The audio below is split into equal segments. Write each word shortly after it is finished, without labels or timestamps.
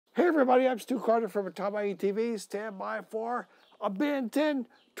Hey everybody, I'm Stu Carter from Atamaii TV. Stand by for a Ben 10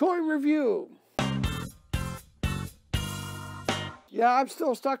 toy review. Yeah, I'm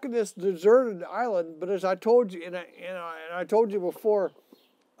still stuck in this deserted island, but as I told you, and I told you before,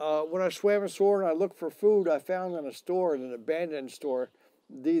 when I swam ashore and I looked for food, I found in a store, in an abandoned store,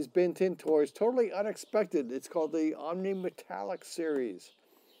 these Ben 10 toys, totally unexpected. It's called the Omni-Metallic series.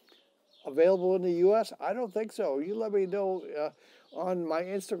 Available in the U.S.? I don't think so. You let me know on my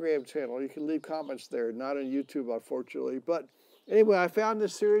Instagram channel. You can leave comments there, not on YouTube, unfortunately. But anyway, I found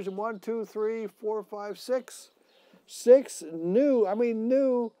this series of 1, 2, 3, 4, 5, 6. 6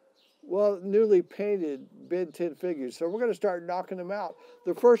 new, well, newly painted Ben 10 figures. So we're going to start knocking them out.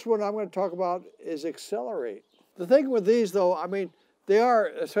 The first one I'm going to talk about is XLR8. The thing with these, though, they are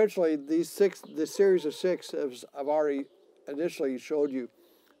essentially the series of 6, as I've already initially showed you.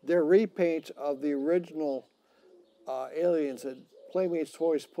 They're repaints of the original aliens that Playmates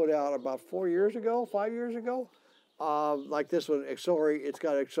Toys put out about 4 years ago, 5 years ago. Like this one, Accelerate. It's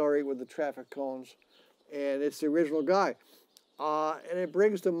got Accelerate with the traffic cones, and it's the original guy. And it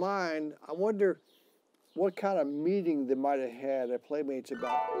brings to mind, I wonder what kind of meeting they might have had at Playmates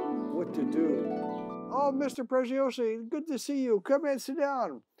about what to do. Oh, Mr. Preziosi, good to see you. Come in, sit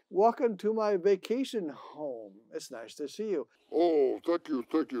down. Welcome to my vacation home. It's nice to see you. Oh, thank you,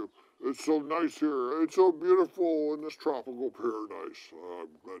 thank you. It's so nice here. It's so beautiful in this tropical paradise. I'm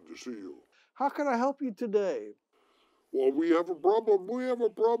glad to see you. How can I help you today? Well, we have a problem. We have a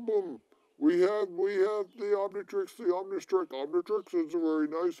problem. We have the Omnitrix, the Omnistrike. Omnitrix is very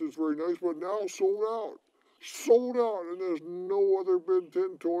nice. It's very nice, but now sold out. Sold out, and there's no other Ben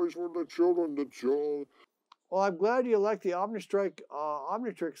 10 toys for the children. Well, I'm glad you like the Omnistrike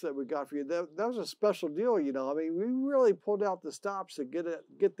Omnitrix that we got for you. That was a special deal, you know. I mean, we really pulled out the stops to get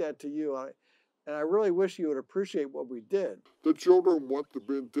that to you. And I really wish you would appreciate what we did. The children want the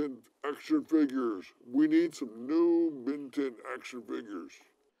Ben 10 action figures. We need some new Ben 10 action figures.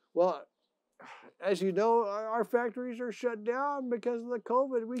 Well, as you know, our factories are shut down because of the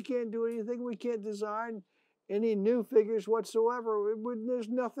COVID. We can't do anything. We can't design any new figures whatsoever. There's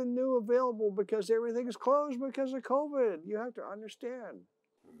nothing new available because everything is closed because of COVID. You have to understand.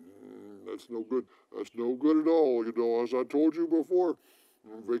 That's no good. That's no good at all. You know, as I told you before,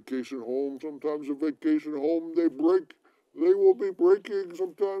 vacation home, sometimes a vacation home, they break. They will be breaking.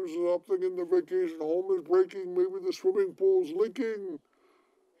 Sometimes something in the vacation home is breaking. Maybe the swimming pool's leaking.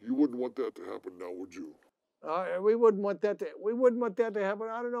 You wouldn't want that to happen now, would you? We wouldn't want that to. We wouldn't want that to happen.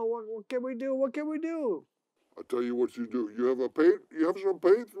 I don't know what can we do. What can we do? I tell you what you do. You have a paint. You have some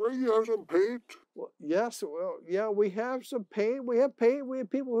paint, Ray. You have some paint. Well, yes. Well, yeah. We have some paint. We have paint. We have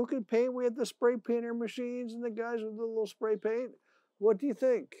people who can paint. We have the spray painter machines and the guys with the little spray paint. What do you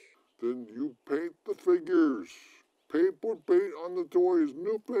think? Then you paint the figures. Put paint on the toys.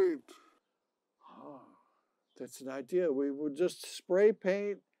 New paint. Oh, that's an idea. We would just spray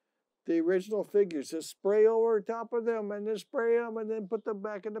paint the original figures. Just spray over top of them and then spray them and then put them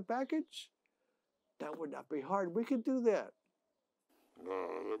back in the package. That would not be hard. We could do that.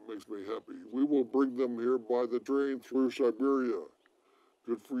 That makes me happy. We will bring them here by the train through Siberia.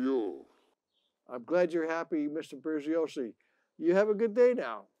 Good for you. I'm glad you're happy, Mr. Berziosi. You have a good day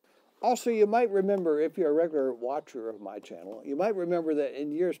now. Also, you might remember, if you're a regular watcher of my channel, you might remember that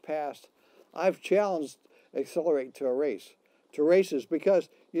in years past, I've challenged Accelerate to races, because,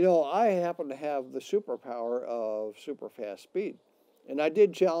 you know, I happen to have the superpower of super fast speed. And I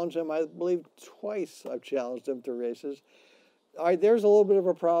did challenge him, I believe twice I've challenged him to races. All right, there's a little bit of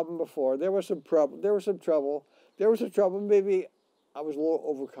a problem before. There was some trouble. Maybe I was a little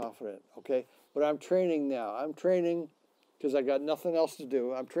overconfident, okay? But I'm training now. I'm training because I got nothing else to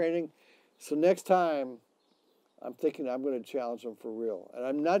do. I'm training. So next time, I'm thinking I'm going to challenge him for real. And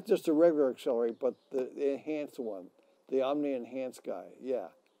I'm not just a regular Accelerate, but the enhanced one, the Omni enhanced guy. Yeah,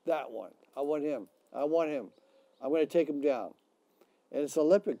 that one. I want him. I'm going to take him down. And it's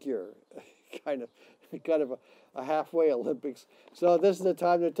Olympic year, kind of a halfway Olympics. So this is the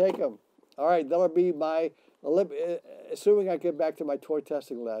time to take them. All right, that'll be my assuming I get back to my toy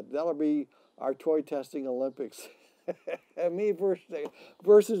testing lab, that'll be our toy testing Olympics. Me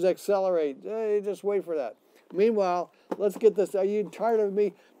versus Accelerate. Hey, just wait for that. Meanwhile, let's get this. Are you tired of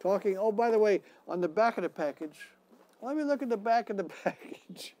me talking? Oh, by the way, on the back of the package, let me look at the back of the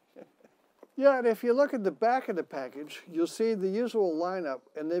package. Yeah, and if you look at the back of the package, you'll see the usual lineup,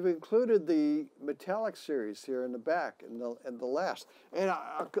 and they've included the metallic series here in the back and the last. And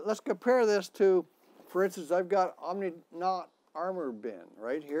let's compare this to, for instance, I've got Omni-Knot Armor Bin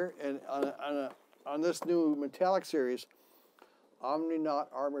right here, and on this new metallic series, Omni-Knot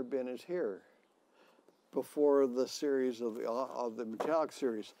Armor Bin is here. before the series of the metallic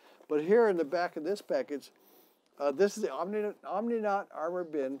series. But here in the back of this package, this is the Omni-Knot armor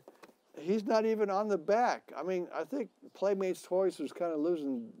bin. He's not even on the back. I mean, I think Playmates Toys was kind of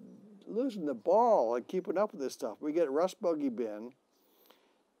losing the ball and keeping up with this stuff. We get Rust Buggy bin,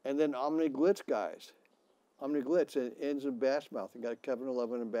 and then Omni Glitch guys. Omni Glitch ends in Bassmouth. You got Kevin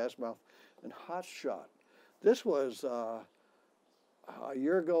 11 in Bassmouth and Hot Shot. This was a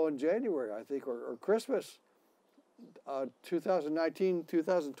year ago in January, I think, or Christmas, 2019,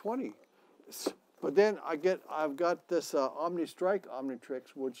 2020. But then I've got this Omni Strike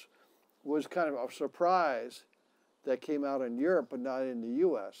Omnitrix, which was kind of a surprise that came out in Europe but not in the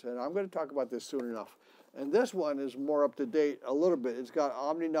U.S. And I'm going to talk about this soon enough. And this one is more up to date a little bit. It's got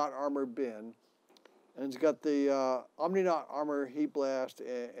Omni-Knot armor bin, and it's got the Omni-Knot armor heat blast,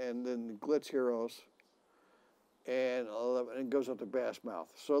 and then the Glitch Heroes, and it goes up to Bassmouth.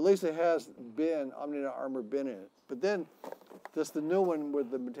 So at least it has Omni-Knot armor bin in it. But then this the new one with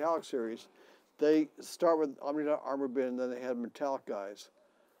the metallic series. They start with Omni-Knot armor bin, and then they have metallic guys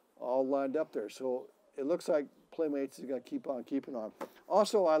all lined up there. So it looks like Playmates is going to keep on keeping on.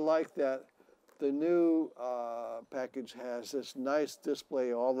 Also, I like that the new package has this nice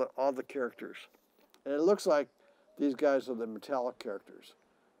display of all the characters. And it looks like these guys are the metallic characters.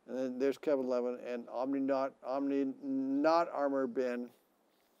 And then there's Kevin Levin and Omni-Knot armor bin,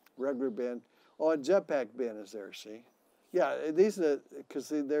 regular bin. Oh, and Jetpack bin is there, see? Yeah, these are, because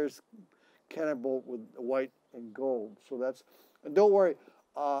there's Cannonbolt with white and gold. So that's, and don't worry,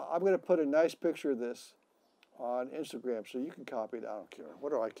 I'm going to put a nice picture of this on Instagram so you can copy it. I don't care.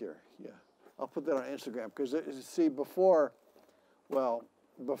 What do I care? Yeah, I'll put that on Instagram because see before you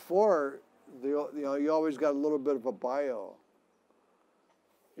always got a little bit of a bio,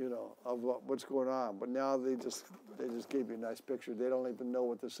 of what's going on. But now they just gave you a nice picture. They don't even know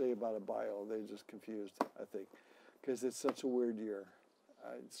what to say about a bio. They're just confused, I think, because it's such a weird year.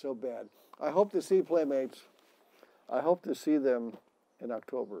 It's so bad. I hope to see Playmates. I hope to see them in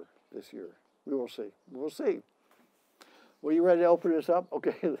October this year. We will see. We'll see. Well, you ready to open this up?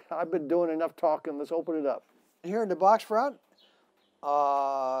 Okay, I've been doing enough talking. Let's open it up. Here in the box front,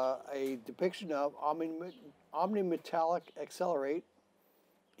 a depiction of Omni-Metallic XLR8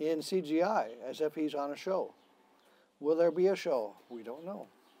 in CGI, as if he's on a show. Will there be a show? We don't know.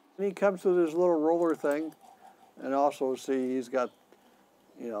 And he comes with his little roller thing, and also see he's got,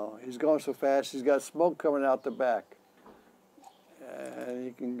 he's going so fast, he's got smoke coming out the back. And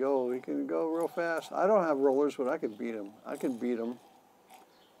he can go real fast. I don't have rollers, but I can beat him. I can beat him.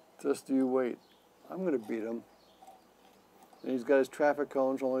 Just you wait. I'm going to beat him. And he's got his traffic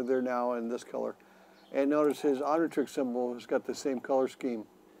cones, only they're now in this color. And notice his Omnitrix symbol has got the same color scheme.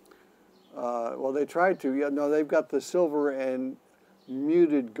 Well, they tried to. Yeah, no, they've got the silver and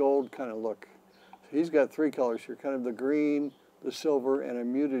muted gold kind of look. He's got three colors here, kind of the green, the silver, and a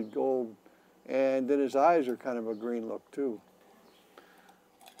muted gold. And then his eyes are kind of a green look, too.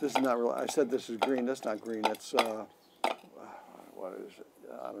 This is not real. I said this is green. That's not green. That's, what is it?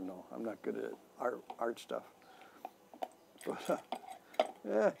 I don't know. I'm not good at art stuff.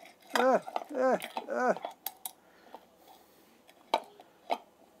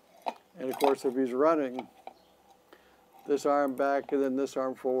 And of course, if he's running, this arm back and then this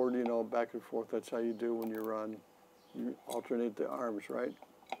arm forward, back and forth. That's how you do when you run. You alternate the arms, right?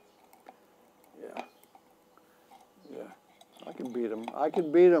 Yeah. Yeah. I can beat him. I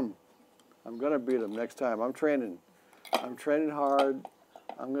can beat him. I'm going to beat him next time. I'm training. I'm training hard.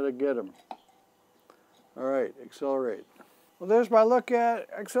 I'm going to get him. All right, XLR8. Well, there's my look at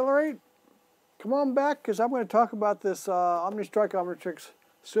XLR8. Come on back, because I'm going to talk about this Omni Strike Omnitrix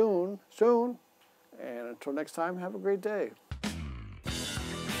soon. And until next time, have a great day.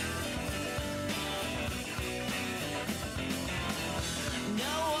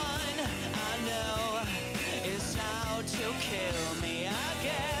 Kill me, I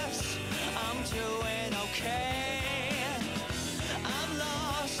guess I'm doing okay. I'm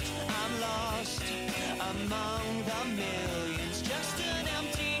lost among the millions, just an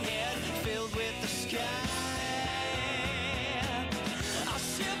empty head filled with the sky. I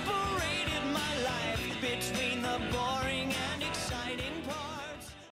separated my life between the boring